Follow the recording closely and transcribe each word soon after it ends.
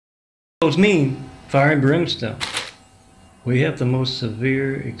Those mean fire and brimstone. We have the most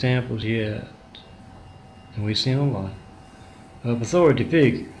severe examples yet, and we've seen a lot, of authority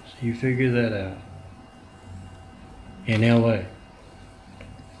figures. You figure that out. In LA,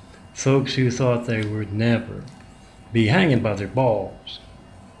 folks who thought they would never be hanging by their balls,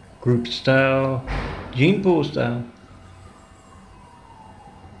 group style, gene pool style,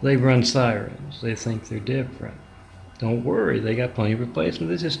 they run sirens. They think they're different. Don't worry, they got plenty of replacement.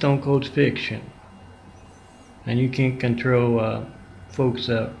 This is Stone Cold fiction. And you can't control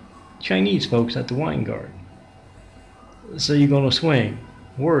Chinese folks at the wine garden. So you're going to swing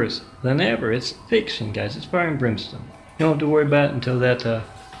worse than ever. It's fiction, guys. It's fire and brimstone. You don't have to worry about it until that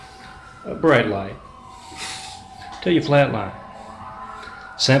bright light. Till you flatline.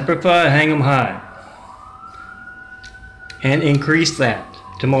 Semper, hang them high. And increase that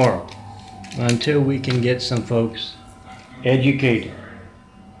tomorrow until we can get some folks educated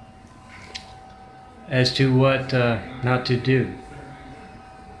as to what not to do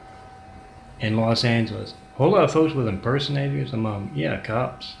in Los Angeles. A whole lot of folks with impersonators among,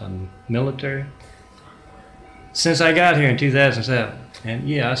 cops and military. Since I got here in 2007,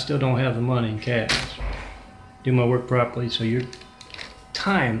 and I still don't have the money in cash. Do my work properly, so your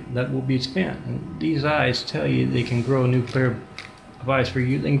time that will be spent, and these eyes tell you they can grow a new pair of eyes for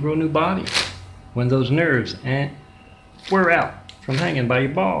you, they can grow new bodies when those nerves wear out from hanging by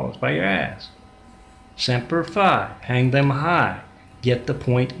your balls, by your ass. Semper Fi, hang them high, get the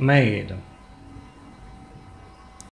point made.